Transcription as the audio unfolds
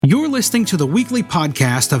You're listening to the weekly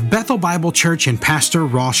podcast of Bethel Bible Church and Pastor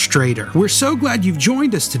Ross Strader. We're so glad you've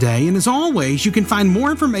joined us today, and as always, you can find more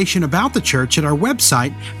information about the church at our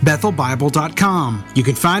website, bethelbible.com. You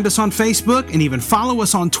can find us on Facebook and even follow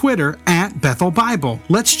us on Twitter at Bethel Bible.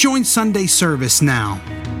 Let's join Sunday service now.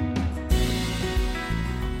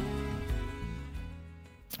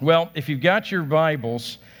 Well, if you've got your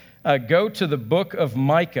Bibles, go to the book of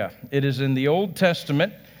Micah. It is in the Old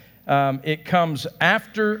Testament. It comes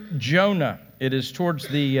after Jonah. It is towards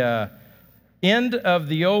the end of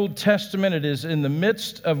the Old Testament. It is in the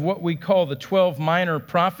midst of what we call the 12 minor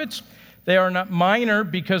prophets. They are not minor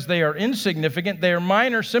because they are insignificant. They are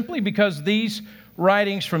minor simply because these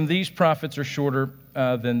writings from these prophets are shorter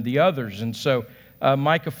than the others. And so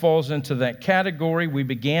Micah falls into that category. We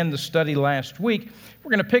began the study last week.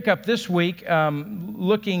 We're going to pick up this week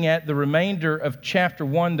looking at the remainder of chapter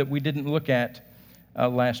 1 that we didn't look at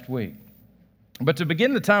last week. But to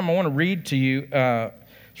begin the time, I want to read to you,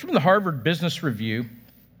 it's from the Harvard Business Review,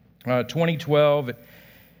 2012.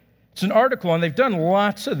 It's an article, and they've done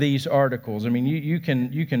lots of these articles. I mean, you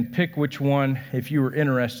can pick which one, if you were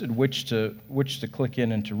interested, which to click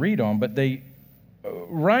in and to read on. But they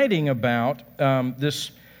writing about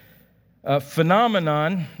this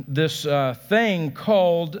phenomenon, this thing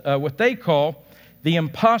called what they call the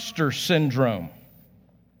imposter syndrome.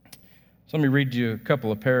 So let me read you a couple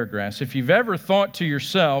of paragraphs. If you've ever thought to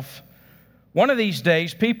yourself, one of these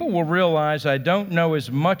days people will realize I don't know as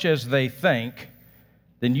much as they think,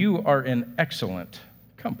 then you are in excellent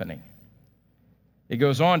company. It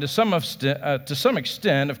goes on to some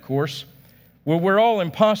extent, of course, well, we're all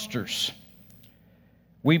imposters.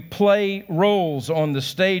 We play roles on the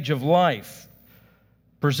stage of life,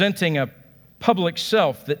 presenting a public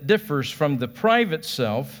self that differs from the private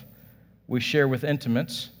self we share with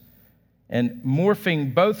intimates, and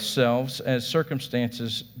morphing both selves as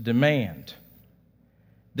circumstances demand.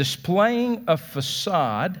 Displaying a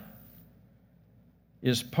facade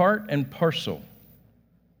is part and parcel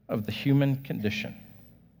of the human condition.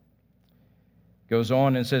 Goes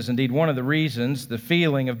on and says, indeed, one of the reasons the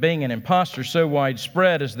feeling of being an imposter so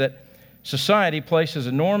widespread is that society places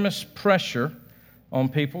enormous pressure on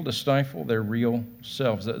people to stifle their real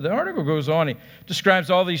selves. The article goes on, he describes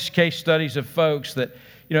all these case studies of folks that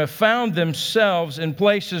found themselves in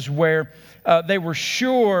places where they were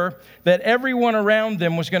sure that everyone around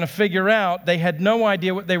them was going to figure out. They had no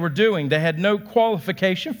idea what they were doing. They had no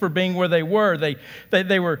qualification for being where they were.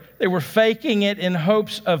 They were faking it in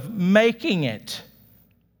hopes of making it.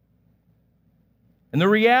 And the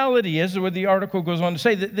reality is, what the article goes on to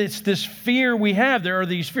say, that it's this fear we have. There are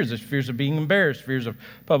these fears. There's fears of being embarrassed, fears of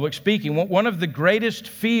public speaking. One of the greatest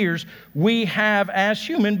fears we have as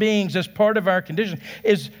human beings, as part of our condition,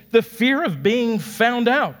 is the fear of being found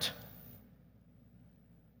out.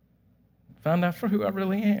 Found out for who I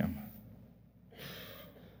really am.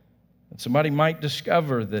 And somebody might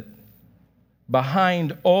discover that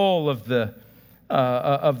behind all of the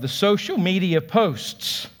social media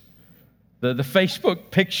posts, the Facebook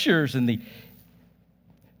pictures and the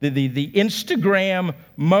Instagram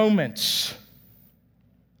moments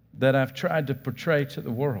that I've tried to portray to the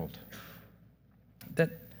world, that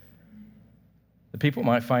the people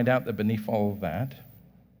might find out that beneath all of that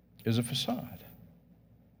is a facade.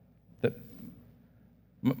 That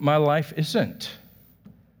my life isn't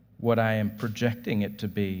what I am projecting it to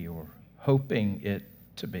be or hoping it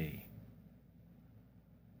to be.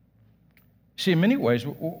 See, in many ways,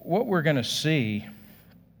 what we're going to see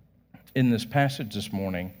in this passage this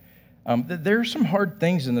morning, there are some hard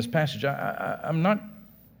things in this passage. I'm not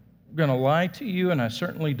going to lie to you, and I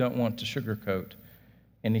certainly don't want to sugarcoat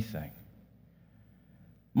anything.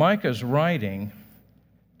 Micah's writing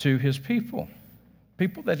to his people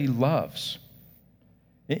that he loves.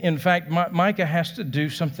 In fact, Micah has to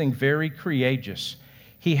do something very courageous.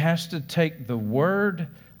 He has to take the word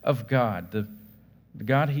of God, the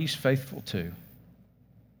God he's faithful to,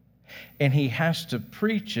 and he has to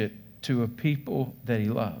preach it to a people that he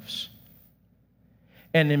loves.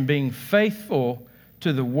 And in being faithful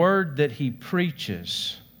to the word that he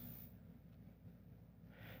preaches,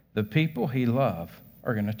 the people he loves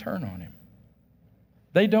are going to turn on him.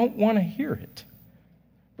 They don't want to hear it.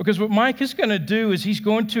 Because what Micah is going to do is he's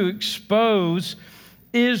going to expose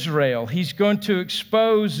Israel. He's going to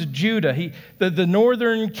expose Judah, the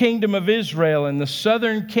northern kingdom of Israel and the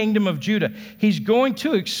southern kingdom of Judah. He's going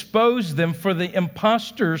to expose them for the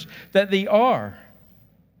imposters that they are.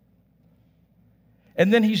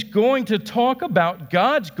 And then he's going to talk about,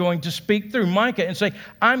 God's going to speak through Micah and say,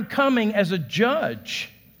 I'm coming as a judge.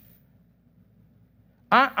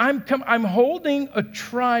 I'm holding a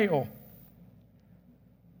trial.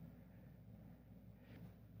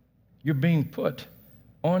 You're being put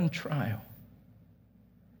on trial.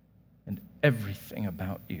 And everything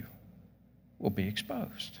about you will be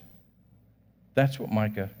exposed. That's what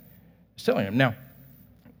Micah is telling him. Now,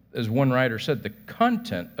 as one writer said, the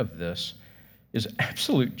content of this is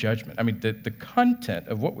absolute judgment. I mean, the content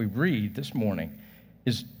of what we read this morning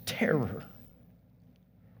is terror.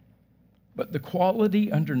 But the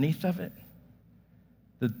quality underneath of it,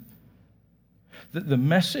 the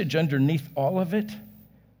message underneath all of it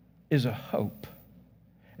is a hope.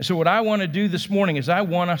 And so what I want to do this morning is I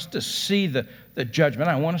want us to see the judgment.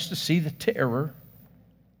 I want us to see the terror.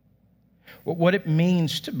 What it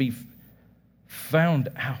means to be found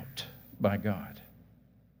out by God.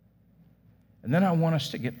 And then I want us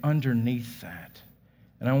to get underneath that.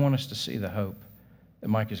 And I want us to see the hope that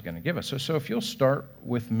Micah is going to give us. So if you'll start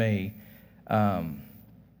with me, I'm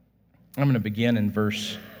going to begin in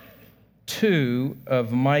verse 2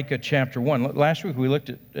 of Micah chapter 1. Last week we looked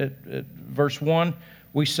at verse 1.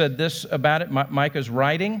 We said this about it. Micah's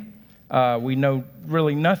writing. We know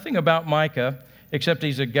really nothing about Micah except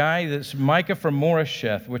he's a guy that's Micah from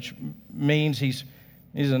Moresheth, which means he's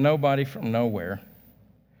a nobody from nowhere.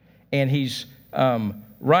 And he's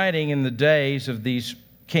writing in the days of these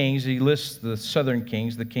kings. He lists the southern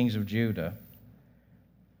kings, the kings of Judah.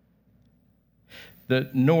 The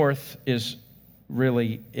north is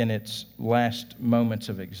really in its last moments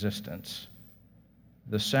of existence.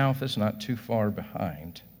 The south is not too far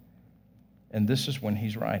behind. And this is when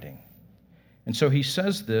he's writing. And so he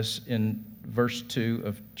says this in verse 2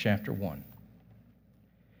 of chapter 1.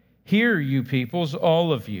 Hear, you peoples,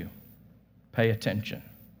 all of you, pay attention.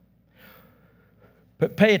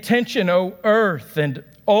 But pay attention, O earth, and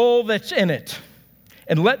all that's in it.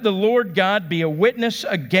 And let the Lord God be a witness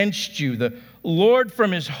against you, the Lord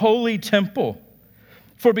from his holy temple.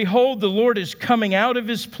 For behold, the Lord is coming out of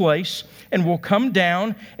his place and will come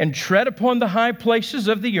down and tread upon the high places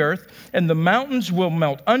of the earth, and the mountains will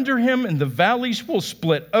melt under him, and the valleys will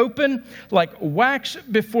split open like wax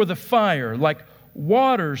before the fire, like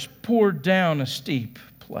waters poured down a steep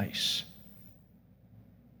place.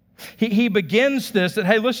 He begins this that,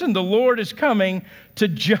 hey, listen, the Lord is coming to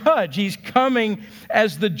judge. He's coming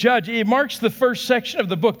as the judge. It marks the first section of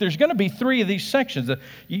the book. There's going to be 3 of these sections.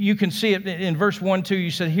 You can see it in verse 1, 2.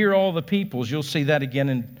 You said, hear all the peoples. You'll see that again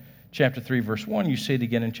in chapter 3, verse 1. You see it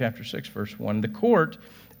again in chapter 6, verse 1. The court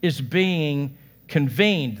is being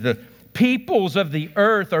convened. The peoples of the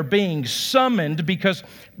earth are being summoned because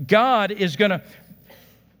God is going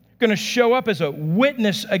to show up as a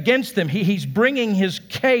witness against them. He's bringing his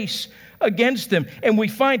case against them. And we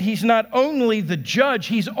find he's not only the judge,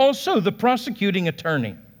 he's also the prosecuting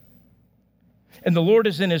attorney. And the Lord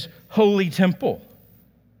is in his holy temple.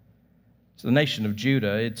 So the nation of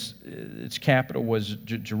Judah, its capital was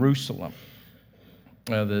Jerusalem.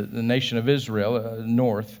 The nation of Israel,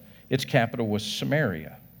 north, its capital was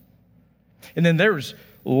Samaria. And then there's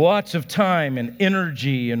lots of time and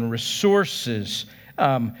energy and resources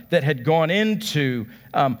that had gone into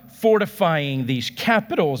fortifying these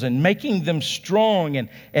capitals and making them strong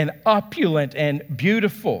and opulent and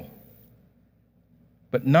beautiful.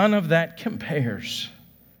 But none of that compares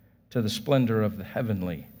to the splendor of the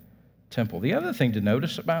heavenly temple. The other thing to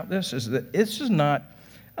notice about this is that this is not,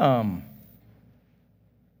 God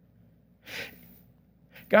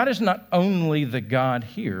is not only the God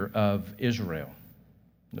here of Israel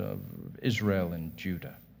and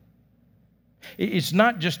Judah. It's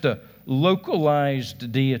not just a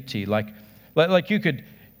localized deity like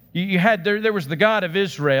you had there was the God of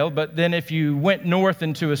Israel, but then if you went north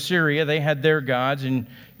into Assyria, they had their gods, and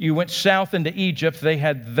you went south into Egypt, they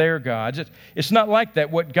had their gods. It's not like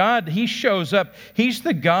that. What God, he shows up, he's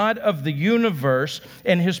the God of the universe,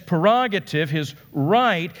 and his prerogative, his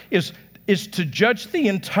right is to judge the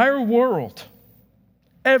entire world,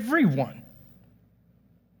 everyone.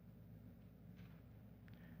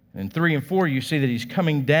 In 3 and 4, you see that he's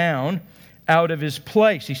coming down out of his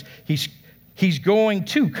place. He's going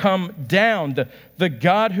to come down. The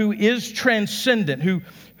God who is transcendent,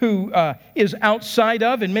 who is outside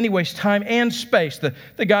of, in many ways, time and space.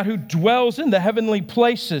 The God who dwells in the heavenly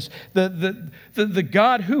places. The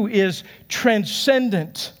God who is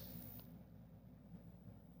transcendent.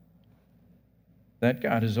 That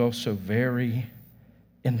God is also very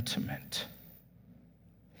intimate.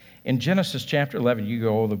 In Genesis chapter 11, you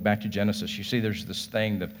go all the way back to Genesis, you see there's this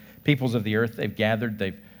thing, the peoples of the earth, they've gathered,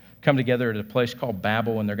 they've come together at a place called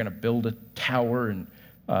Babel, and they're going to build a tower, and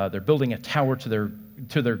they're building a tower to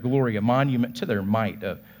their glory, a monument to their might,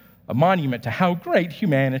 a monument to how great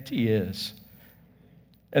humanity is.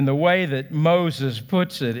 And the way that Moses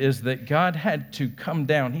puts it is that God had to come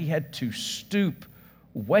down, he had to stoop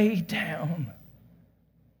way down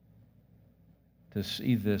to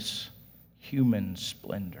see this human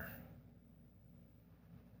splendor.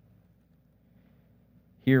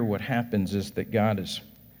 Here what happens is that God is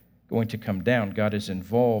going to come down. God is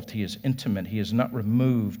involved. He is intimate. He is not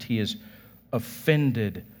removed. He is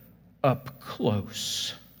offended up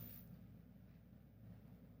close.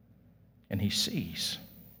 And he sees.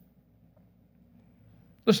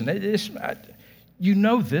 Listen, you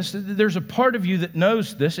know this. There's a part of you that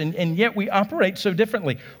knows this, and yet we operate so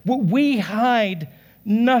differently. We hide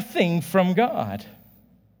nothing from God.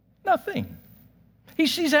 Nothing. He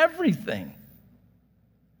sees everything.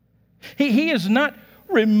 He is not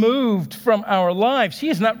removed from our lives. He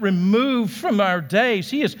is not removed from our days.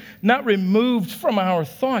 He is not removed from our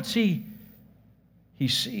thoughts. He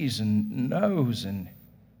sees and knows and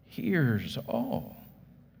hears all.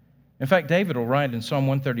 In fact, David will write in Psalm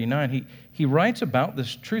 139, he writes about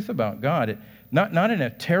this truth about God, not in a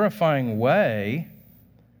terrifying way,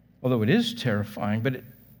 although it is terrifying, but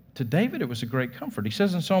to David it was a great comfort. He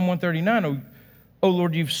says in Psalm 139, "O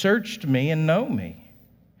Lord, you've searched me and know me.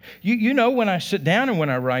 You know when I sit down and when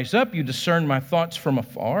I rise up, you discern my thoughts from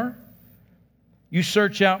afar. You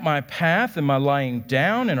search out my path and my lying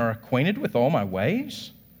down and are acquainted with all my ways."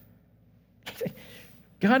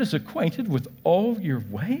 God is acquainted with all your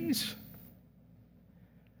ways?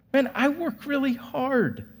 Man, I work really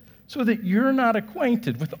hard so that you're not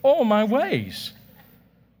acquainted with all my ways.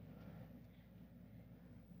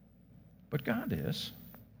 But God is.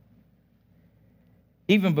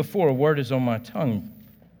 Even before a word is on my tongue,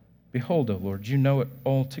 behold, O Lord, you know it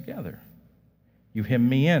altogether. You hem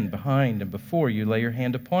me in behind and before, you lay your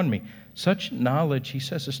hand upon me. Such knowledge, he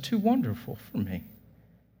says, is too wonderful for me.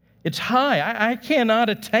 It's high. I cannot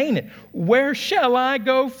attain it. Where shall I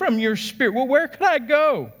go from your spirit? Well, where could I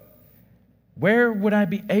go? Where would I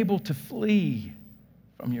be able to flee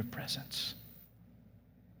from your presence?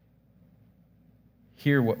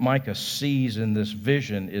 Here, what Micah sees in this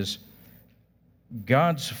vision is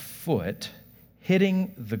God's foot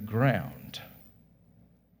hitting the ground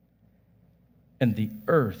and the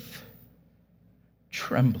earth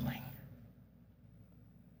trembling.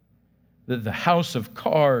 The house of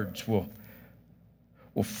cards will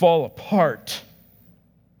fall apart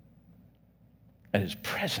at his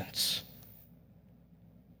presence.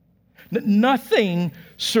 Nothing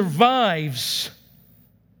survives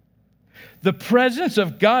the presence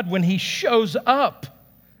of God when he shows up.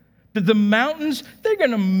 The mountains, they're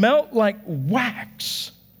going to melt like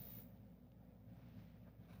wax.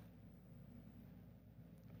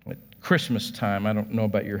 At Christmas time, I don't know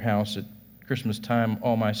about your house, at Christmas time,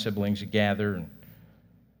 all my siblings gather, and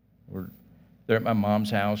they're at my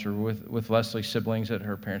mom's house or with Leslie's siblings at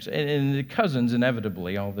her parents'. And the cousins,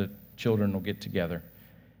 inevitably, all the children will get together.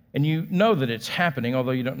 And you know that it's happening,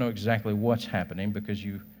 although you don't know exactly what's happening, because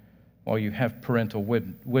while you have parental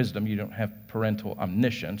wisdom, you don't have parental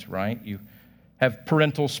omniscience, right? You have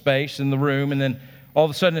parental space in the room, and then all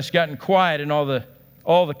of a sudden it's gotten quiet, and all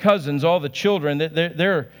the cousins, all the children,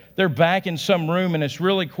 they're back in some room, and it's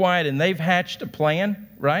really quiet, and they've hatched a plan,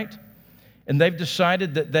 right? And they've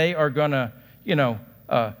decided that they are going to,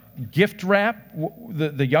 gift wrap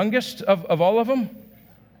the youngest of all of them,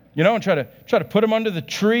 and try to put them under the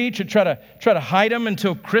tree, to try to hide them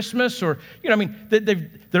until Christmas, or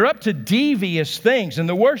they're up to devious things. And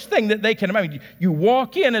the worst thing that they can imagine, you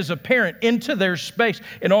walk in as a parent into their space,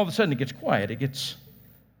 and all of a sudden it gets quiet.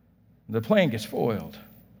 The plan gets foiled.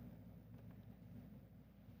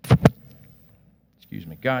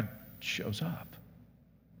 God shows up.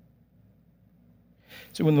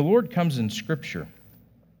 So when the Lord comes in Scripture,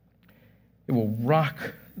 it will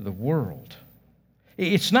rock the world.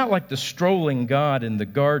 It's not like the strolling God in the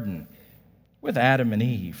garden with Adam and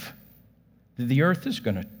Eve. The earth is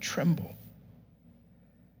going to tremble.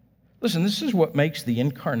 Listen, this is what makes the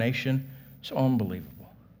incarnation so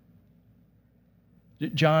unbelievable.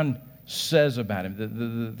 John says about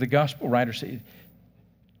him, the gospel writer says,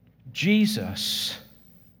 Jesus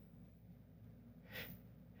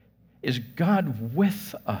is God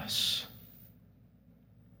with us,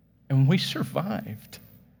 and we survived.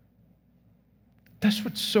 That's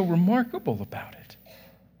what's so remarkable about it.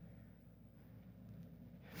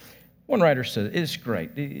 One writer said, it's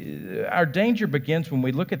great. Our danger begins when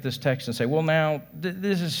we look at this text and say, well, now,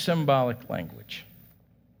 this is symbolic language.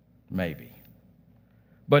 Maybe.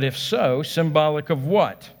 But if so, symbolic of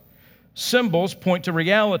what? Symbols point to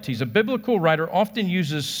realities. A biblical writer often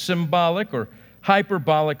uses symbolic or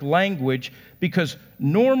hyperbolic language because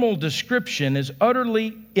normal description is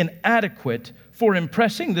utterly inadequate for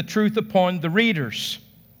impressing the truth upon the readers.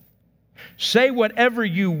 Say whatever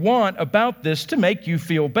you want about this to make you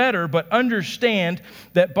feel better, but understand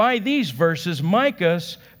that by these verses, Micah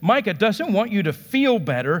doesn't want you to feel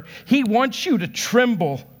better. He wants you to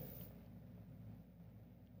tremble.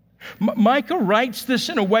 Micah writes this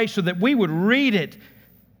in a way so that we would read it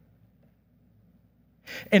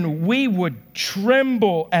and we would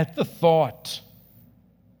tremble at the thought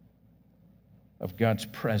of God's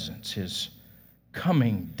presence, His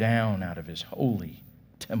coming down out of His holy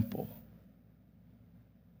temple.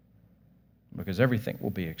 Because everything will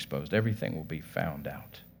be exposed, everything will be found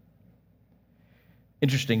out.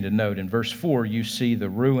 Interesting to note, in verse 4, you see the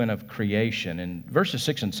ruin of creation. In verses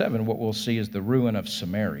 6 and 7, what we'll see is the ruin of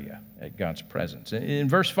Samaria at God's presence. In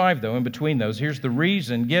verse 5, though, in between those, here's the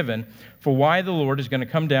reason given for why the Lord is going to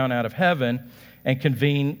come down out of heaven and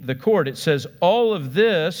convene the court. It says, all of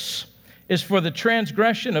this is for the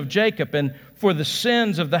transgression of Jacob and for the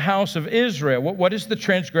sins of the house of Israel. What is the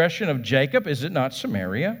transgression of Jacob? Is it not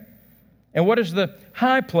Samaria? And what is the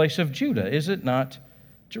high place of Judah? Is it not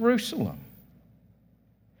Jerusalem?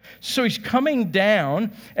 So he's coming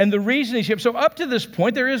down, and the reason he's here, so up to this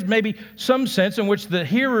point, there is maybe some sense in which the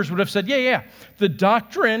hearers would have said, yeah, the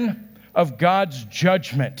doctrine of God's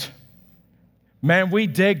judgment. Man, we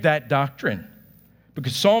dig that doctrine.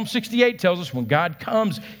 Because Psalm 68 tells us when God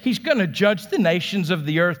comes, He's going to judge the nations of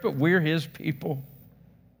the earth, but we're His people,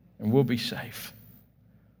 and we'll be safe.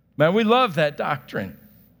 Man, we love that doctrine.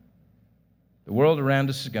 The world around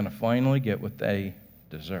us is going to finally get what they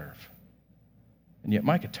deserve. And yet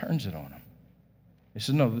Micah turns it on him. He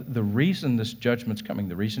says, no, the reason this judgment's coming,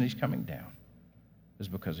 the reason He's coming down is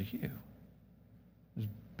because of you. It's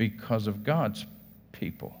because of God's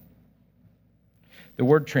people. The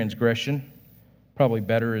word transgression, probably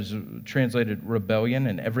better, is translated rebellion,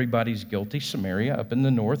 and everybody's guilty. Samaria up in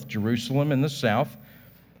the north, Jerusalem in the south.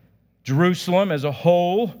 Jerusalem as a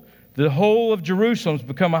whole, the whole of Jerusalem's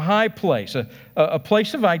become a high place, a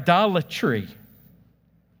place of idolatry.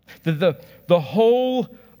 The whole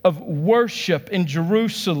of worship in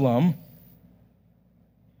Jerusalem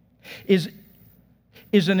is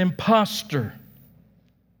an imposter.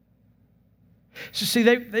 So see,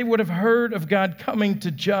 they would have heard of God coming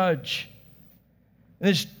to judge. And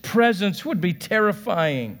His presence would be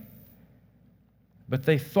terrifying. But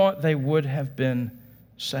they thought they would have been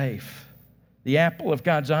safe. The apple of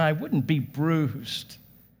God's eye wouldn't be bruised.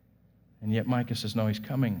 And yet Micah says, no, He's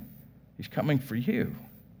coming. He's coming for you.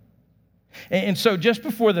 And so just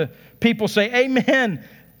before the people say, amen,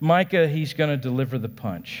 Micah, he's going to deliver the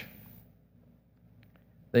punch.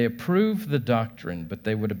 They approved the doctrine, but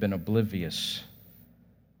they would have been oblivious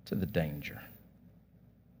to the danger.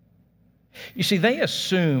 You see, they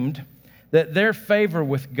assumed that their favor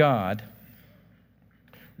with God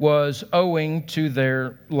was owing to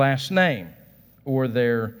their last name or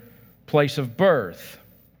their place of birth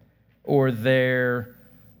or their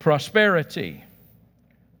prosperity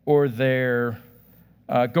or their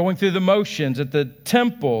going through the motions at the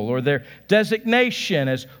temple or their designation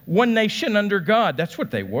as one nation under God. That's what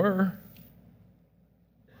they were.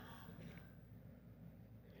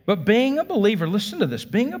 But being a believer, listen to this,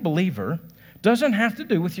 being a believer doesn't have to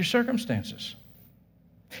do with your circumstances.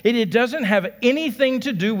 It doesn't have anything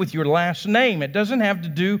to do with your last name. It doesn't have to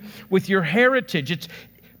do with your heritage.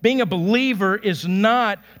 Being a believer is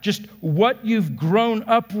not just what you've grown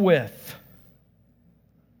up with.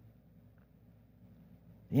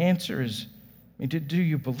 The answer is, do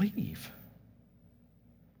you believe?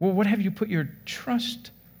 Well, what have you put your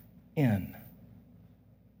trust in?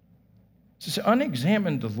 So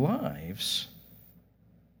unexamined lives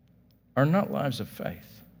are not lives of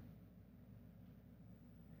faith.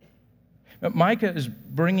 But Micah is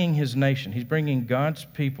bringing his nation, he's bringing God's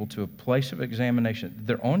people to a place of examination.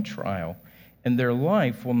 They're on trial, and their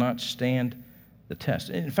life will not stand the test.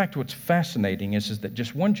 In fact, what's fascinating is that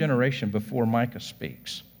just one generation before Micah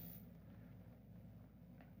speaks,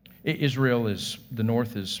 the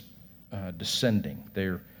north is descending.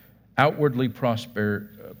 They're outwardly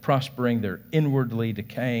prospering, they're inwardly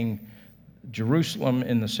decaying. Jerusalem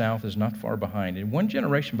in the south is not far behind. And one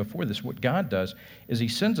generation before this, what God does is He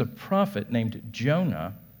sends a prophet named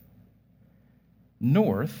Jonah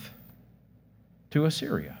north to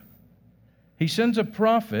Assyria. He sends a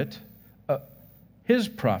prophet, his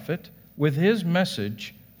prophet, with his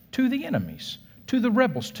message to the enemies, to the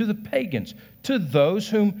rebels, to the pagans, to those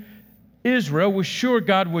whom Israel was sure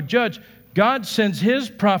God would judge. God sends His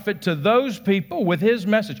prophet to those people with His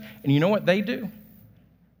message. And you know what they do?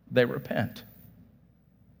 They repent.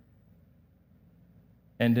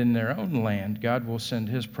 And in their own land, God will send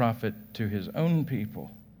His prophet to His own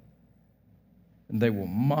people. And they will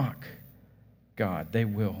mock God. They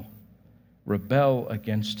will rebel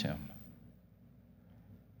against him.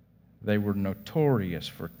 They were notorious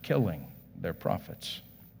for killing their prophets.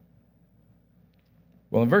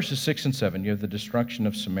 Well, in verses 6 and 7, you have the destruction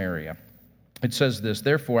of Samaria. It says this,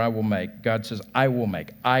 therefore I will make. God says, I will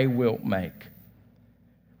make.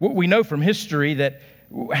 We know from history that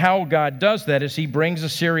how God does that is he brings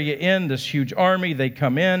Assyria in, this huge army. They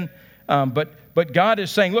come in. But God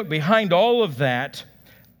is saying, look, behind all of that,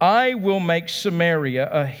 I will make Samaria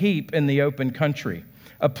a heap in the open country,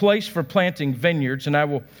 a place for planting vineyards, and I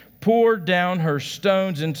will pour down her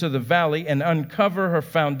stones into the valley and uncover her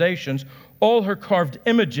foundations. All her carved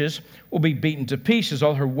images will be beaten to pieces.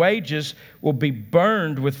 All her wages will be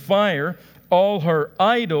burned with fire. All her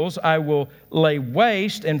idols I will lay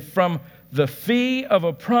waste, and from the fee of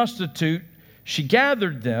a prostitute she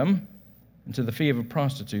gathered them, and to the fee of a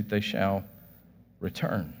prostitute they shall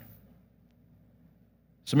return.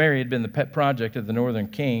 Samaria had been the pet project of the northern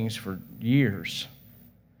kings for years.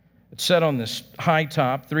 It's set on this high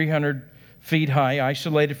top, 300 feet high,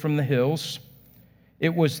 isolated from the hills.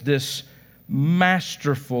 It was this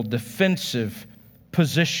masterful defensive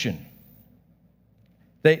position.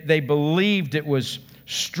 They believed it was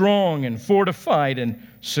strong and fortified and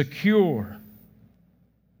secure.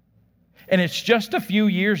 And it's just a few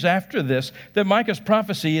years after this that Micah's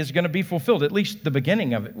prophecy is going to be fulfilled. At least the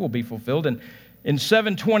beginning of it will be fulfilled. And in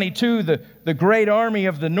 722, the great army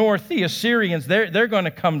of the north, the Assyrians, they're going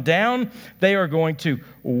to come down. They are going to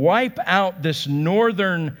wipe out this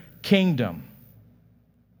northern kingdom.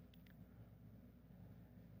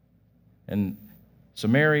 And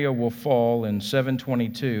Samaria will fall in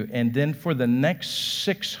 722. And then for the next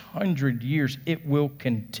 600 years, it will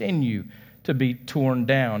continue to be torn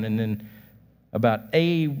down. And then about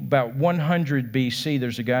 100 BC,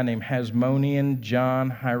 there's a guy named Hasmonean John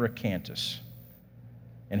Hyrcanus.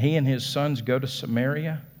 And he and his sons go to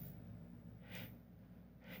Samaria,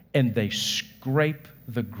 and they scrape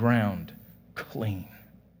the ground clean.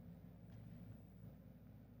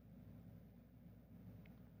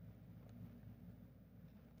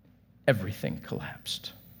 Everything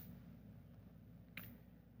collapsed.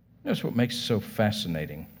 Notice what makes it so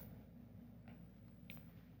fascinating.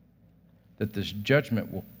 That this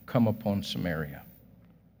judgment will come upon Samaria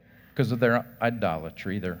because of their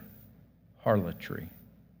idolatry, their harlotry.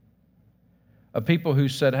 A people who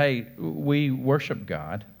said, hey, we worship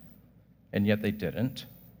God, and yet they didn't.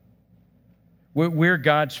 We're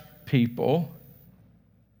God's people,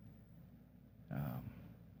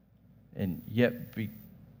 and yet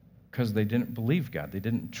because they didn't believe God, they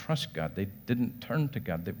didn't trust God, they didn't turn to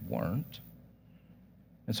God, they weren't.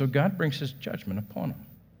 And so God brings his judgment upon them.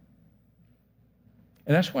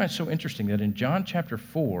 And that's why it's so interesting that in John chapter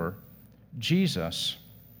 4,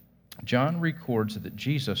 John records that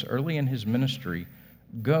Jesus, early in his ministry,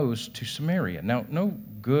 goes to Samaria. Now, no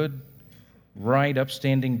good, right,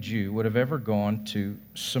 upstanding Jew would have ever gone to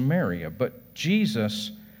Samaria, but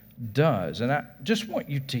Jesus does. And I just want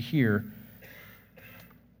you to hear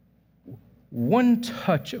one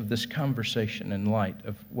touch of this conversation in light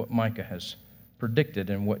of what Micah has predicted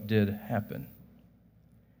and what did happen.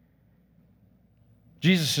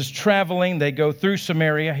 Jesus is traveling. They go through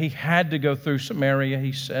Samaria. He had to go through Samaria,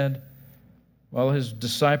 he said. Well, his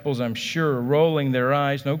disciples, I'm sure, are rolling their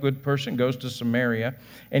eyes. No good person goes to Samaria.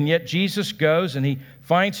 And yet Jesus goes and he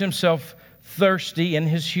finds himself thirsty in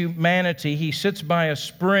his humanity. He sits by a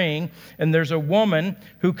spring and there's a woman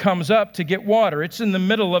who comes up to get water. It's in the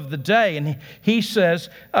middle of the day and he says,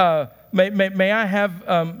 may I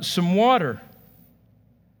have some water?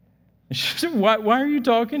 And she said, why are you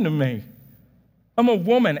talking to me? I'm a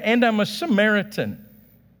woman and I'm a Samaritan.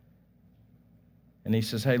 And he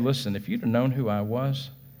says, hey, listen, if you'd have known who I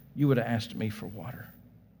was, you would have asked me for water.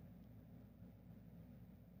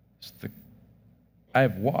 I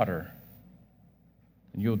have water,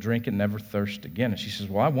 and you'll drink and never thirst again. And she says,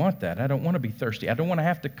 well, I want that. I don't want to be thirsty. I don't want to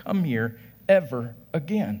have to come here ever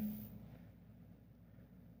again.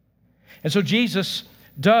 And so Jesus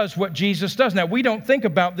does what Jesus does. Now, we don't think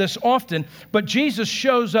about this often, but Jesus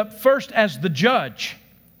shows up first as the judge.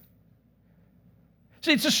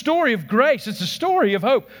 See, it's a story of grace. It's a story of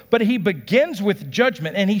hope. But he begins with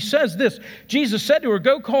judgment. And he says this. Jesus said to her,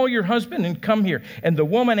 go call your husband and come here. And the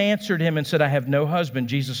woman answered him and said, I have no husband.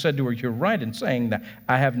 Jesus said to her, you're right in saying that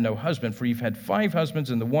I have no husband. For you've had 5 husbands,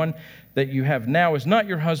 and the one that you have now is not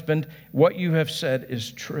your husband. What you have said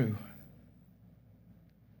is true.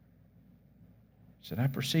 He said, I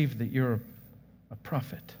perceive that you're a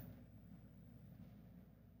prophet.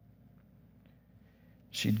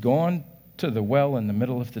 She'd gone to the well in the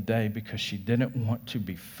middle of the day because she didn't want to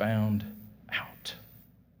be found out.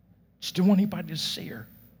 She didn't want anybody to see her.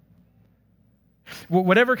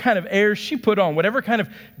 Whatever kind of airs she put on, whatever kind of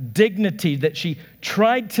dignity that she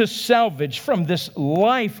tried to salvage from this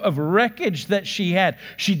life of wreckage that she had,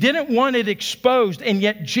 she didn't want it exposed. And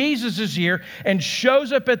yet Jesus is here and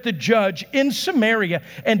shows up at the judge in Samaria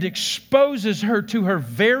and exposes her to her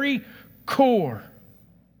very core.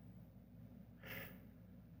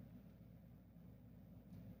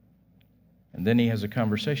 And then he has a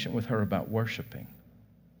conversation with her about worshiping.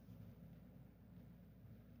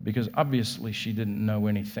 Because obviously she didn't know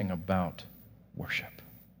anything about worship.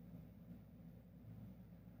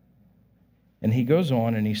 And he goes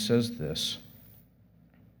on and he says this,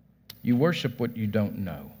 you worship what you don't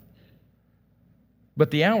know. But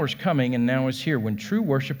the hour's coming and now is here when true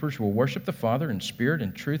worshipers will worship the Father in spirit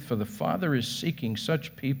and truth, for the Father is seeking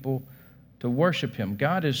such people to worship him.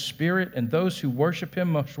 God is spirit, and those who worship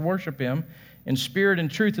him must worship him in spirit and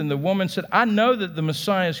truth. And the woman said, I know that the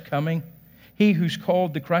Messiah is coming, he who's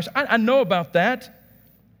called the Christ. I know about that.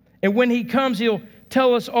 And when he comes, he'll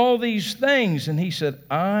tell us all these things. And he said,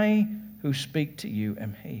 I who speak to you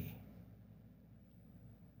am he.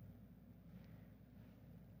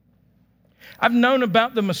 I've known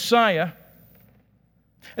about the Messiah.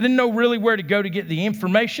 I didn't know really where to go to get the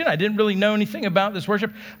information. I didn't really know anything about this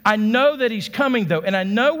worship. I know that he's coming, though, and I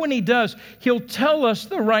know when he does, he'll tell us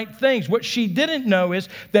the right things. What she didn't know is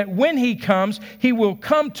that when he comes, he will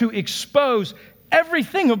come to expose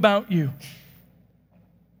everything about you.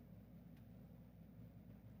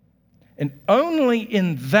 And only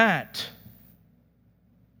in that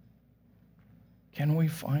can we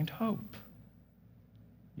find hope.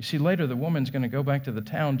 You see, later the woman's going to go back to the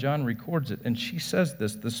town. John records it, and she says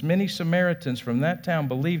this many Samaritans from that town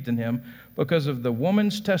believed in him because of the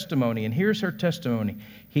woman's testimony. And here's her testimony.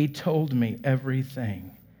 He told me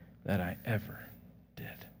everything that I ever did.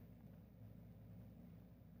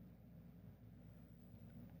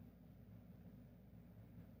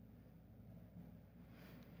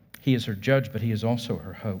 He is her judge, but he is also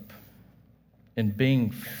her hope. In being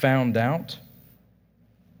found out,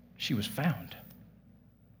 she was found.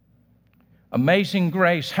 Amazing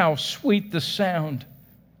grace, how sweet the sound.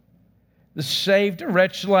 The saved a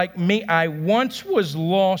wretch like me. I once was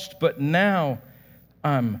lost, but now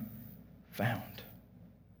I'm found.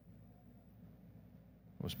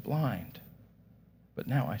 I was blind, but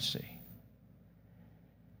now I see.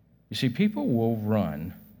 You see, people will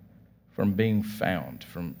run from being found,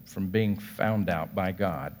 from being found out by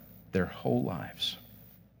God their whole lives.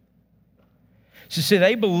 So see,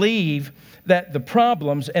 they believe that the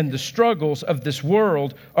problems and the struggles of this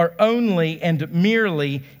world are only and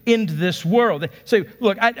merely in this world. They say,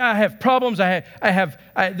 look, I have problems. There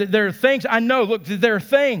are things. I know, look, there are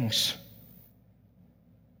things.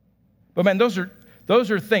 But man, those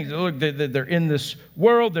are things. Look, they're in this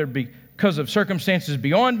world. They're because of circumstances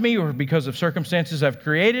beyond me or because of circumstances I've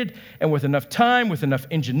created. And with enough time, with enough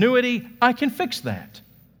ingenuity, I can fix that.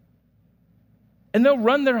 And they'll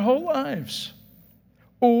run their whole lives.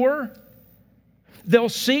 Or they'll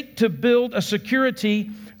seek to build a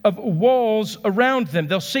security of walls around them.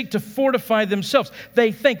 They'll seek to fortify themselves.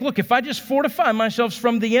 They think, look, if I just fortify myself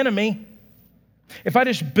from the enemy, if I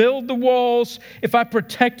just build the walls, if I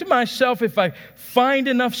protect myself, if I find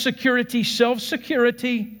enough security,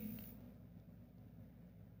 self-security,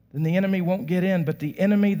 then the enemy won't get in. But the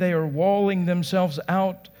enemy they are walling themselves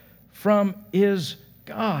out from is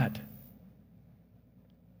God.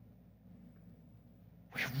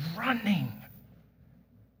 We're running.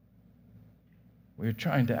 We're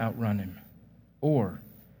trying to outrun him. Or,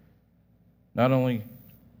 not only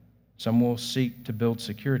some will seek to build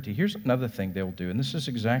security. Here's another thing they'll do, and this is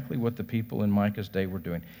exactly what the people in Micah's day were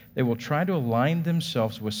doing. They will try to align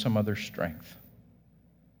themselves with some other strength.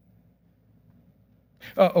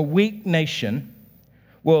 A weak nation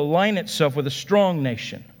will align itself with a strong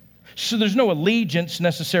nation. So there's no allegiance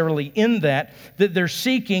necessarily in that they're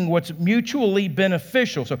seeking what's mutually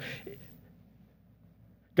beneficial. So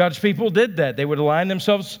God's people did that. They would align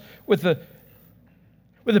themselves with the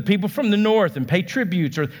people from the north and pay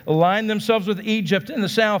tributes, or align themselves with Egypt in the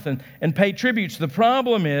south and pay tributes. The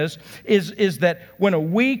problem is that when a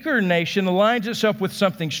weaker nation aligns itself with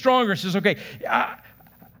something stronger, says, okay,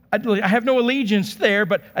 I have no allegiance there,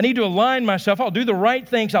 but I need to align myself. I'll do the right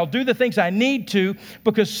things. I'll do the things I need to,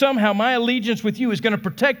 because somehow my allegiance with you is going to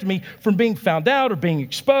protect me from being found out or being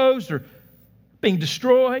exposed or being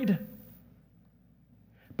destroyed.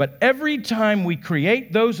 But every time we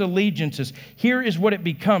create those allegiances, here is what it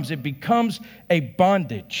becomes. It becomes a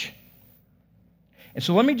bondage. And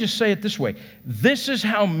so let me just say it this way. This is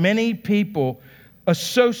how many people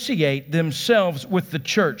associate themselves with the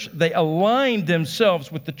church. They align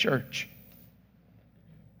themselves with the church.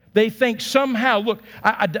 They think somehow, look,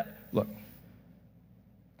 I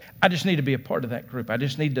just need to be a part of that group. I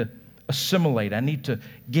just need to assimilate. I need to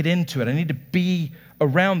get into it. I need to be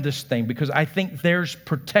around this thing because I think there's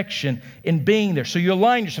protection in being there. So you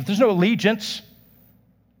align yourself. There's no allegiance.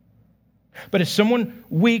 But it's someone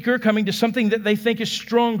weaker coming to something that they think is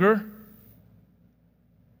stronger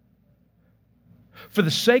for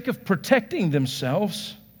the sake of protecting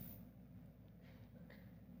themselves.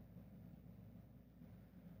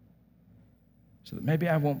 So that maybe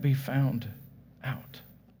I won't be found out.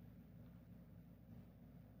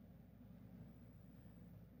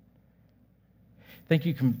 Think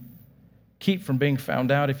you can keep from being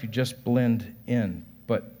found out if you just blend in,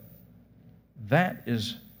 but that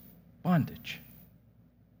is bondage.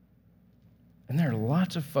 And there are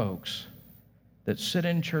lots of folks that sit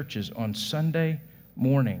in churches on Sunday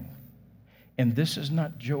morning, and this is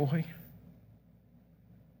not joy,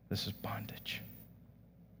 this is bondage.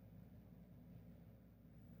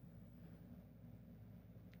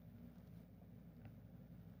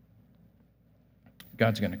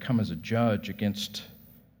 God's going to come as a judge against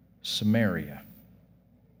Samaria.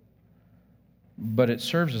 But it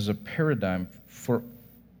serves as a paradigm for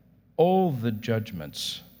all the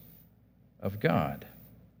judgments of God.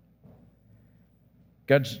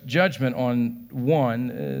 God's judgment on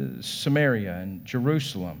one, Samaria and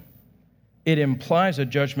Jerusalem, it implies a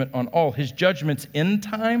judgment on all. His judgments in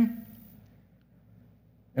time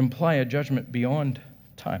imply a judgment beyond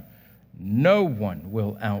time. No one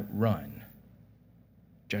will outrun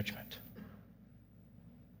judgment.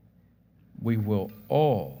 We will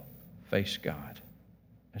all face God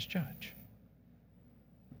as judge.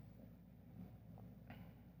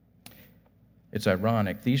 It's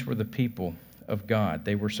ironic. These were the people of God.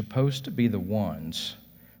 They were supposed to be the ones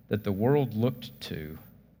that the world looked to,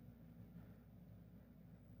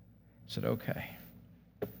 said, okay,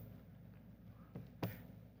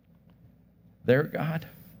 their God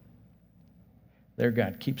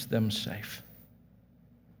keeps them safe.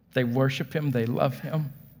 They worship him, they love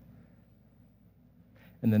him.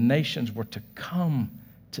 And the nations were to come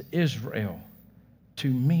to Israel to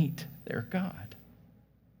meet their God.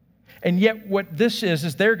 And yet what this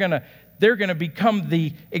is they're going to become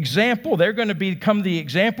the example. They're going to become the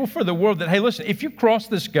example for the world that, hey, listen, if you cross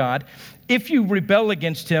this God, if you rebel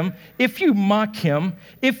against him, if you mock him,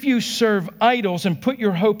 if you serve idols and put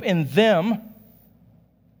your hope in them,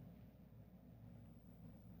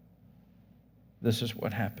 this is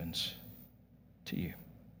what happens to you.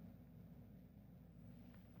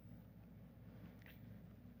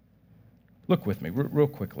 Look with me real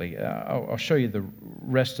quickly. I'll show you the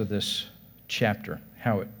rest of this chapter,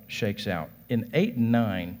 how it shakes out. In 8 and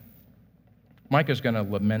 9, Micah's going to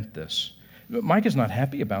lament this. Micah's not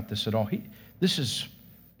happy about this at all. This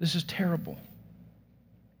is terrible.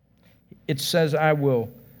 It says, I will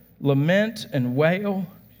lament and wail.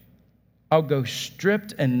 I'll go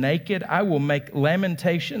stripped and naked. I will make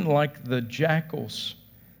lamentation like the jackals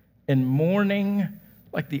and mourning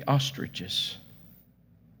like the ostriches.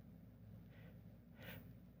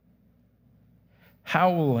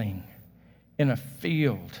 Howling in a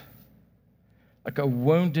field like a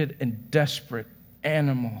wounded and desperate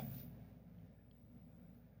animal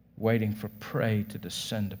waiting for prey to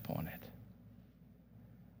descend upon it.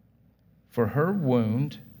 For her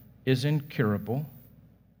wound is incurable,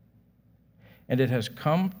 and it has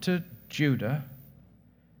come to Judah,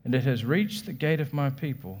 and it has reached the gate of my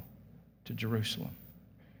people, to Jerusalem.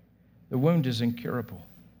 The wound is incurable.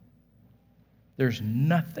 There's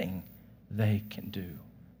nothing they can do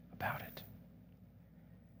about it.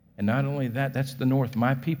 And not only that, that's the north.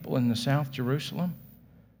 My people in the south, Jerusalem,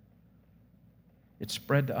 it's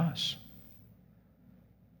spread to us.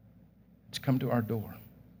 It's come to our door.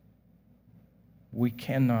 We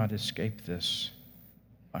cannot escape this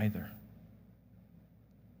either.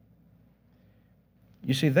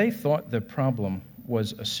 You see, they thought the problem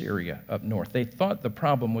was Assyria up north. They thought the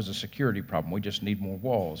problem was a security problem. We just need more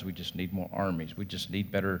walls. We just need more armies. We just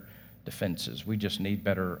need better defenses. We just need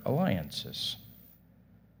better alliances.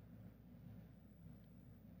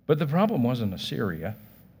 But the problem wasn't Assyria.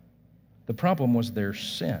 The problem was their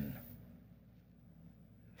sin.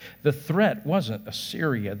 The threat wasn't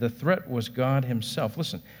Assyria. The threat was God himself.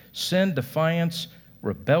 Listen, sin, defiance,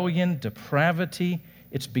 rebellion, depravity,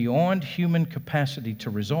 it's beyond human capacity to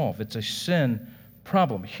resolve. It's a sin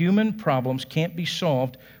problem. Human problems can't be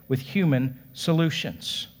solved with human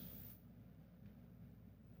solutions.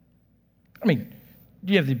 I mean,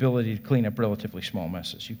 you have the ability to clean up relatively small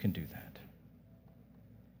messes. You can do that.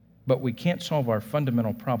 But we can't solve our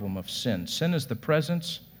fundamental problem of sin. Sin is the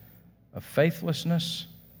presence of faithlessness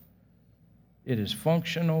It is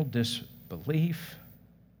functional disbelief.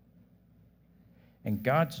 And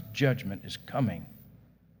God's judgment is coming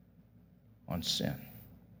on sin.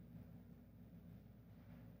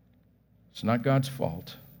 It's not God's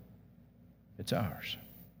fault. It's ours.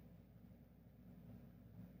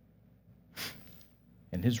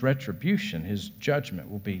 And his retribution, his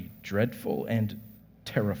judgment will be dreadful and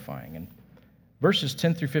terrifying. And verses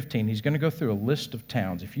 10 through 15, he's going to go through a list of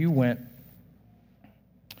towns. If you went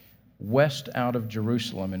west out of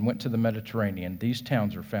Jerusalem and went to the Mediterranean, these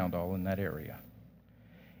towns are found all in that area.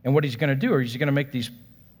 And what he's going to do is he's going to make these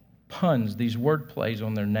puns, these word plays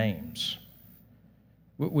on their names.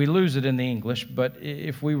 We lose it in the English, but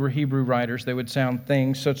if we were Hebrew writers, they would sound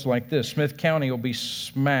things such like this. Smith County will be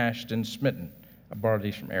smashed and smitten. I borrowed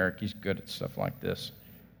these from Eric. He's good at stuff like this.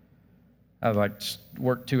 I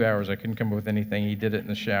worked 2 hours. I couldn't come up with anything. He did it in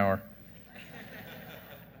the shower.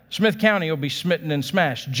 Smith County will be smitten and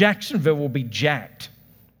smashed. Jacksonville will be jacked.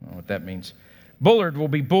 I don't know what that means. Bullard will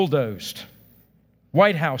be bulldozed.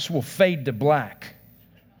 White House will fade to black.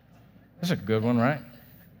 That's a good one, right?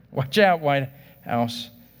 Watch out, White House.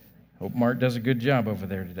 Hope Mark does a good job over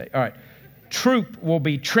there today. All right. Troop will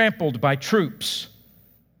be trampled by troops.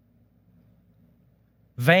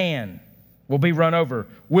 Van will be run over.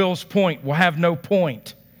 Will's Point will have no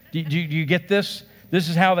point. Do you get this? This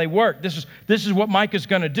is how they work. This is what Micah's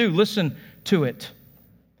going to do. Listen to it.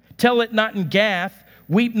 Tell it not in Gath,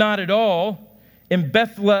 weep not at all. In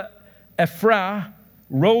Beth-le-Ephraim,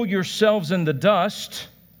 roll yourselves in the dust.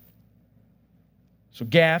 So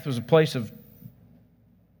Gath was a place of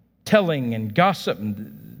telling and gossip,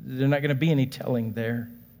 and there's not going to be any telling there.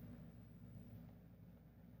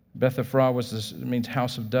 Beth-Ephraim means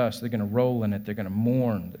house of dust. They're going to roll in it. They're going to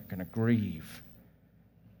mourn. They're going to grieve.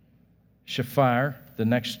 Shephir, the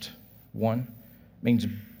next one, means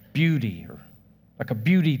beauty, or like a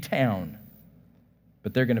beauty town.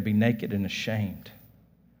 But they're going to be naked and ashamed.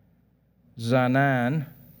 Zanan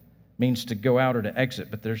means to go out or to exit,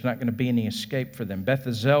 but there's not going to be any escape for them.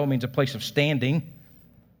 Beth-Ezel means a place of standing,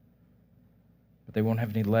 but they won't have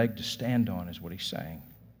any leg to stand on, is what he's saying.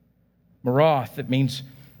 Maroth, it means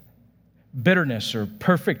bitterness or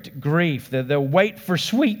perfect grief. They'll wait for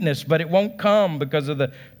sweetness, but it won't come because of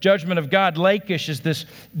the judgment of God. Lachish is this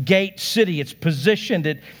gate city. It's positioned.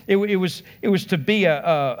 It was to be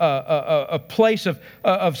a place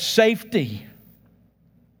of safety.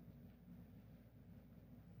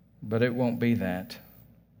 But it won't be that.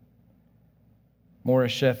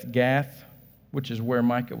 Moresheth Gath, which is where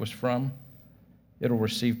Micah was from, it'll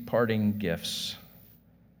receive parting gifts.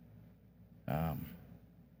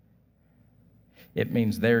 It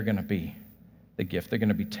means they're going to be the gift. They're going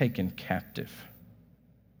to be taken captive.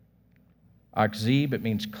 Akzib, it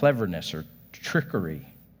means cleverness or trickery,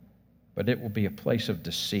 but it will be a place of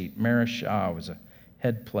deceit. Mareshah was a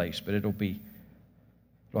head place, but it'll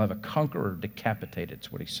have a conqueror decapitated,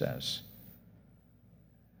 it's what he says.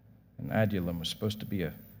 And Adullam was supposed to be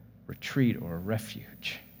a retreat or a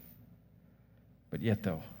refuge. But yet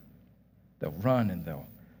they'll run and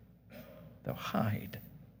they'll hide.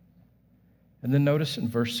 And then notice in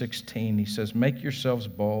verse 16, he says, make yourselves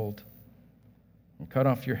bald and cut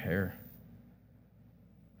off your hair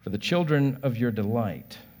for the children of your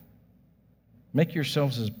delight. Make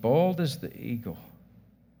yourselves as bald as the eagle,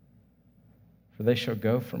 for they shall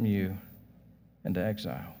go from you into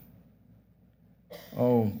exile.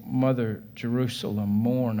 Oh, Mother Jerusalem,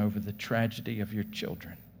 mourn over the tragedy of your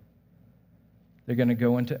children. They're going to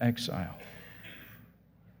go into exile.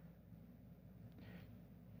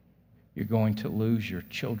 You're going to lose your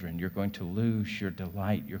children. You're going to lose your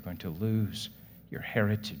delight. You're going to lose your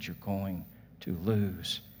heritage. You're going to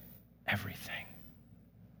lose everything.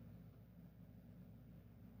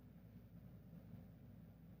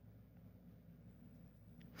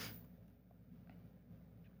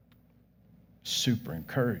 Super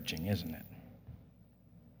encouraging, isn't it?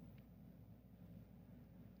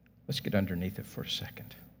 Let's get underneath it for a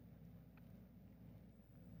second.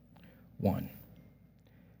 One,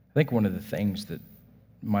 I think one of the things that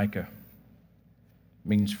Micah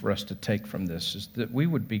means for us to take from this is that we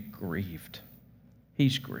would be grieved.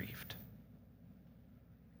 He's grieved.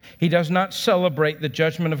 He does not celebrate the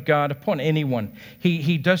judgment of God upon anyone.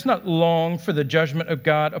 He does not long for the judgment of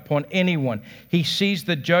God upon anyone. He sees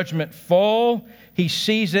the judgment fall. He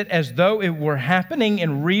sees it as though it were happening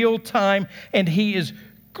in real time, and he is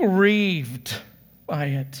grieved by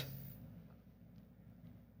it.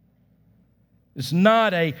 It's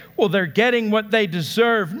not they're getting what they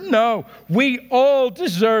deserve. No, we all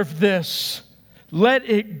deserve this. Let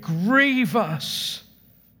it grieve us.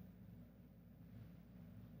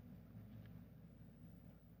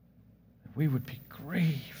 we would be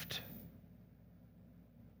grieved.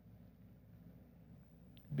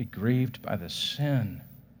 Be grieved by the sin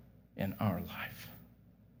in our life.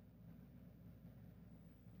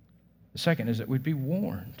 The second is that we'd be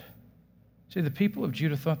warned. See, the people of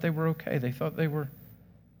Judah thought they were okay. They thought they were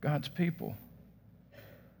God's people.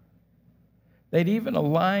 They'd even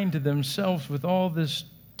aligned themselves with all this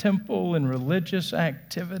temple and religious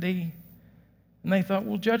activity. And they thought,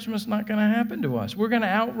 well, judgment's not going to happen to us. We're going to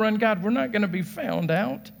outrun God. We're not going to be found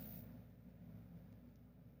out.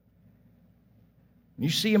 You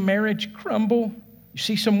see a marriage crumble, you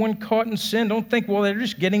see someone caught in sin, don't think, well, they're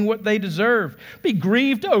just getting what they deserve. Be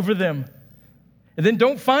grieved over them. And then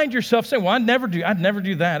don't find yourself saying, well, I'd never do that. I'd never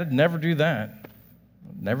do that.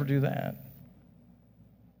 I'd never do that.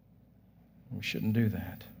 We shouldn't do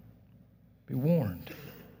that. Be warned.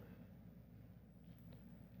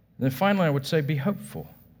 And then finally, I would say be hopeful.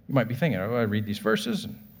 You might be thinking, oh, I read these verses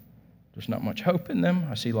and there's not much hope in them.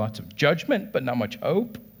 I see lots of judgment, but not much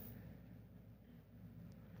hope.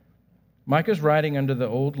 Micah's writing under the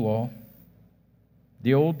old law.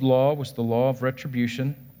 The old law was the law of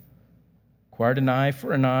retribution. Required an eye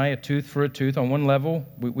for an eye, a tooth for a tooth. On one level,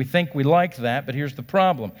 we think we like that, but here's the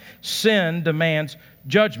problem. Sin demands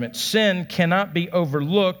judgment. Sin cannot be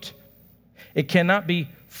overlooked. It cannot be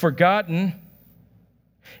forgotten.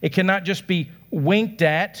 It cannot just be winked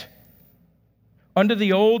at. Under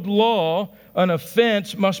the old law, an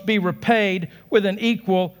offense must be repaid with an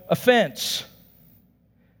equal offense.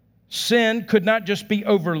 Sin could not just be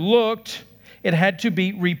overlooked. It had to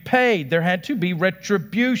be repaid. There had to be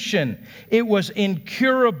retribution. It was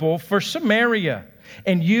incurable for Samaria.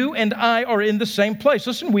 And you and I are in the same place.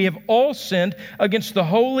 Listen, we have all sinned against the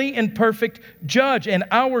holy and perfect judge. And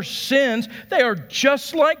our sins, they are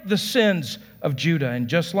just like the sins of Judah and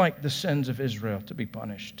just like the sins of Israel to be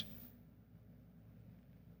punished.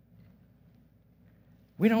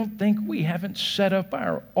 We don't think we haven't set up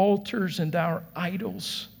our altars and our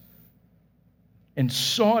idols and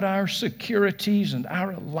sought our securities and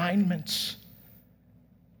our alignments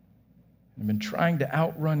and been trying to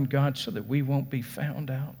outrun God so that we won't be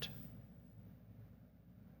found out.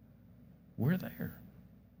 We're there.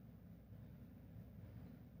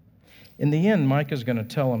 In the end, Micah's going to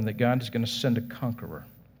tell them that God is going to send a conqueror.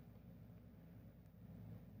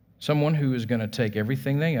 Someone who is going to take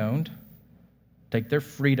everything they owned, take their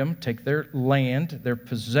freedom, take their land, their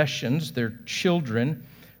possessions, their children,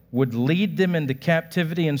 would lead them into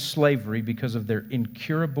captivity and slavery because of their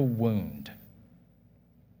incurable wound.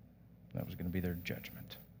 That was going to be their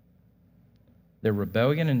judgment. Their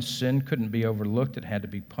rebellion and sin couldn't be overlooked. It had to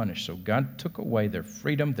be punished. So God took away their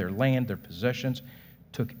freedom, their land, their possessions,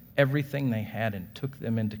 took everything they had and took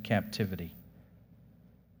them into captivity.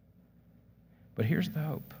 But here's the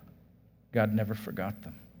hope. God never forgot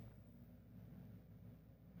them.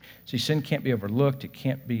 See, sin can't be overlooked. It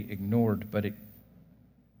can't be ignored, but it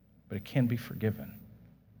can be forgiven.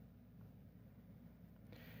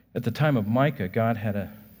 At the time of Micah, God had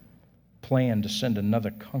a plan to send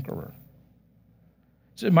another conqueror.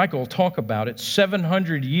 So Micah will talk about it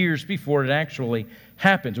 700 years before it actually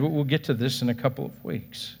happens. We'll get to this in a couple of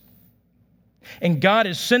weeks. And God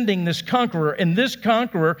is sending this conqueror, and this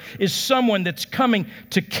conqueror is someone that's coming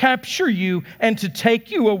to capture you and to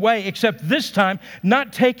take you away, except this time,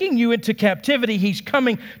 not taking you into captivity. He's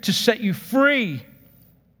coming to set you free.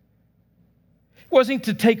 It wasn't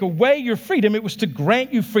to take away your freedom, it was to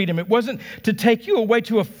grant you freedom. It wasn't to take you away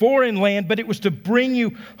to a foreign land, but it was to bring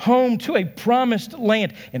you home to a promised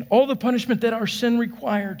land and all the punishment that our sin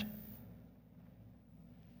required.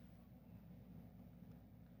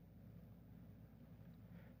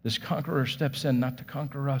 This conqueror steps in not to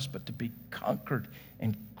conquer us, but to be conquered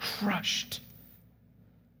and crushed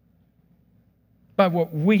by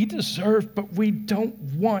what we deserve, but we don't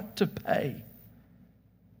want to pay.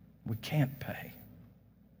 We can't pay.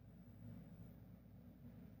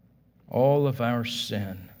 All of our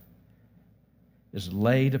sin is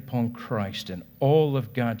laid upon Christ, and all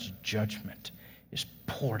of God's judgment is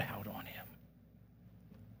poured out on him.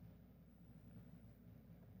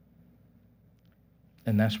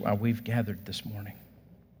 And that's why we've gathered this morning.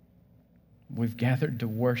 We've gathered to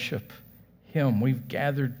worship him. We've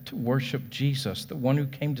gathered to worship Jesus, the one who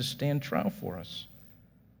came to stand trial for us.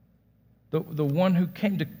 The one who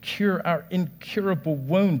came to cure our incurable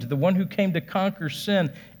wound, the one who came to conquer sin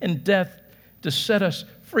and death to set us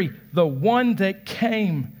free, the one that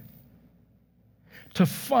came to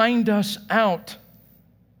find us out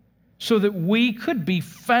so that we could be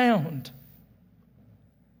found.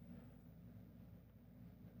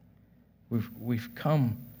 We've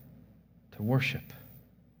come to worship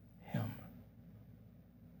him.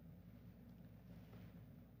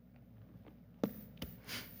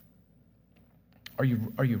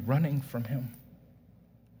 Are you running from him?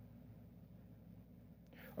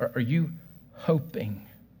 Or are you hoping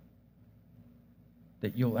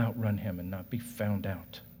that you'll outrun him and not be found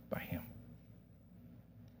out by him?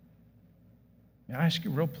 I ask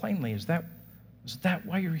you real plainly, is that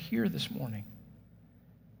why you're here this morning?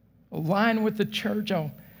 Align with the church.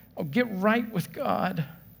 I'll get right with God.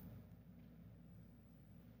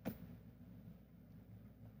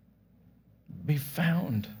 Be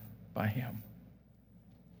found by him.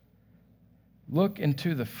 Look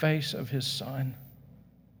into the face of his Son,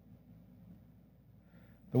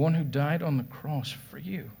 the one who died on the cross for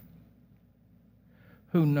you,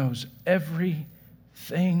 who knows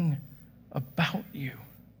everything about you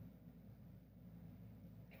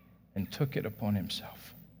and took it upon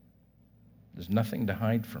himself. There's nothing to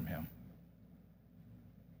hide from him.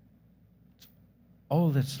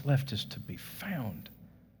 All that's left is to be found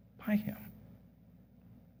by him.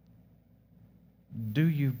 Do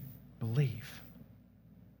you believe?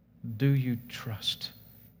 Do you trust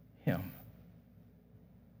him?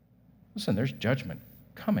 Listen, there's judgment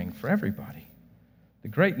coming for everybody. The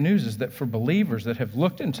great news is that for believers that have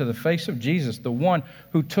looked into the face of Jesus, the one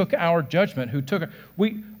who took our judgment,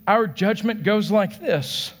 our judgment goes like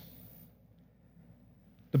this.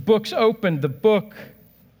 The book's opened, the book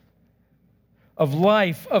of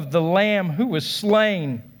life of the Lamb who was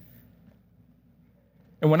slain.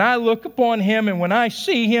 And when I look upon him and when I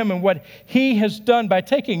see him and what he has done by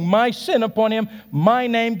taking my sin upon him, my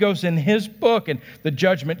name goes in his book, and the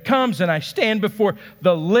judgment comes, and I stand before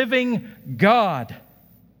the living God.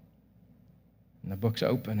 And the book's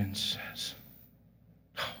open and says,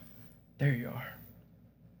 oh, there you are.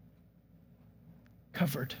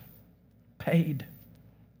 Covered, paid.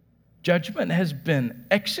 Judgment has been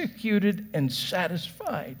executed and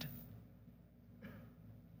satisfied.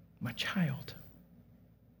 My child.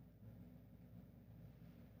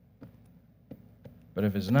 But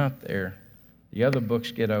if it's not there, the other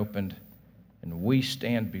books get opened, and we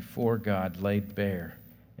stand before God laid bare,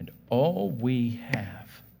 and all we have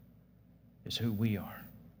is who we are.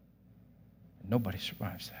 And nobody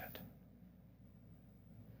survives that.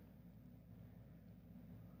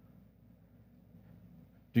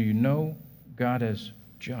 Do you know God as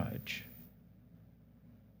judge?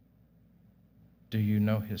 Do you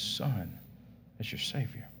know his Son as your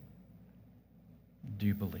Savior? Do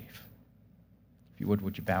you believe? If you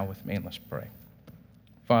would you bow with me and let's pray.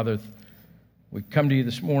 Father, we come to you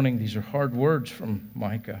this morning. These are hard words from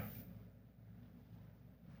Micah.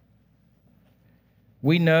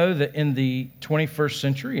 We know that in the 21st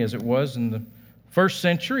century, as it was in the first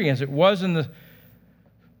century, as it was in the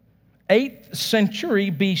 8th century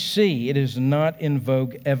BC, it is not in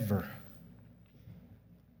vogue ever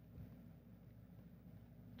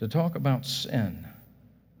to talk about sin,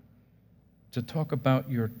 to talk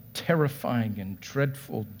about your terrifying and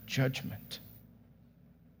dreadful judgment.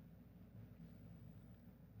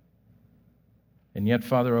 And yet,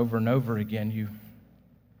 Father, over and over again,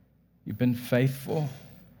 you've been faithful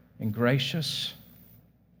and gracious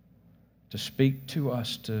to speak to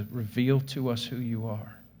us, to reveal to us who you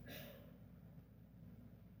are,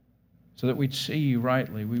 so that we'd see you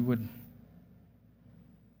rightly.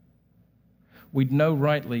 We'd know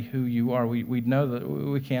rightly who you are. We'd know that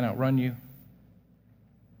we can't outrun you.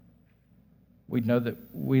 We'd know that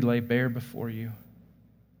we lay bare before you.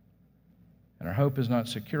 And our hope is not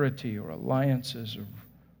security or alliances or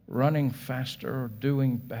running faster or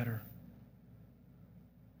doing better.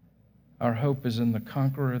 Our hope is in the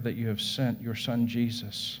conqueror that you have sent, your Son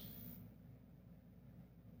Jesus,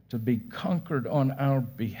 to be conquered on our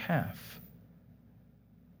behalf,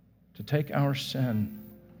 to take our sin,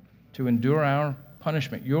 to endure our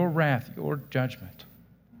punishment, your wrath, your judgment,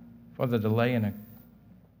 Father, to lay in a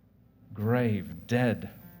grave, dead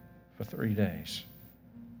for 3 days,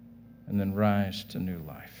 and then rise to new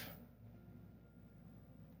life.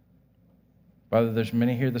 Father, there's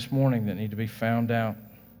many here this morning that need to be found out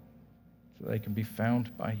so they can be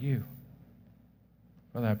found by you.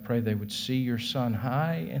 Father, I pray they would see your Son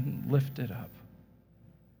high and lifted up,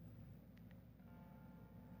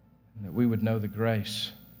 and that we would know the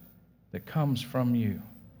grace that comes from you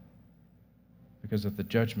because of the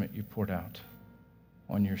judgment you poured out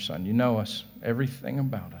on your Son. You know us, everything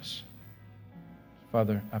about us.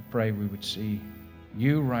 Father, I pray we would see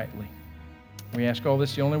you rightly. We ask all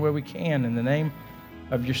this the only way we can, in the name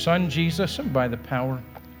of your Son, Jesus, and by the power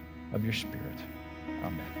of your Spirit.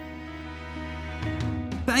 Amen.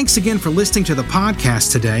 Thanks again for listening to the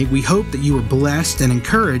podcast today. We hope that you were blessed and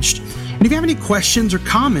encouraged. And if you have any questions or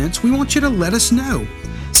comments, we want you to let us know.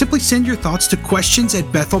 Simply send your thoughts to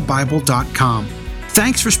questions@bethelbible.com.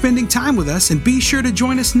 Thanks for spending time with us, and be sure to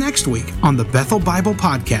join us next week on the Bethel Bible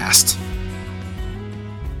Podcast.